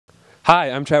Hi,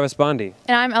 I'm Travis Bondi.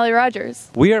 And I'm Ellie Rogers.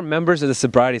 We are members of the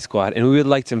Sobriety Squad, and we would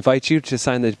like to invite you to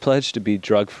sign the pledge to be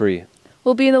drug-free.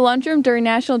 We'll be in the lunchroom during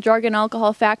National Drug and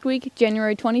Alcohol Fact Week,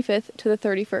 January 25th to the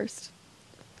 31st.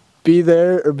 Be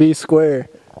there or be square.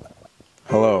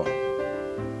 Hello.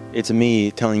 It's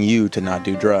me telling you to not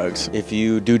do drugs. If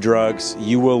you do drugs,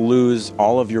 you will lose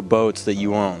all of your boats that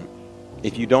you own.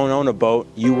 If you don't own a boat,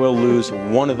 you will lose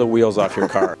one of the wheels off your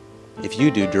car. If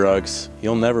you do drugs,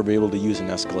 you'll never be able to use an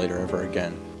escalator ever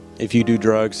again. If you do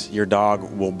drugs, your dog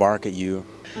will bark at you.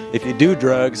 If you do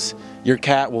drugs, your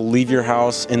cat will leave your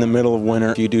house in the middle of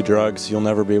winter. If you do drugs, you'll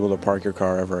never be able to park your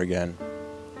car ever again.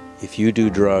 If you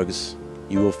do drugs,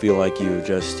 you will feel like you've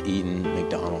just eaten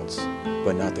McDonald's,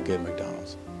 but not the good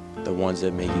McDonald's. The ones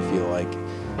that make you feel like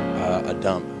a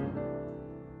dump.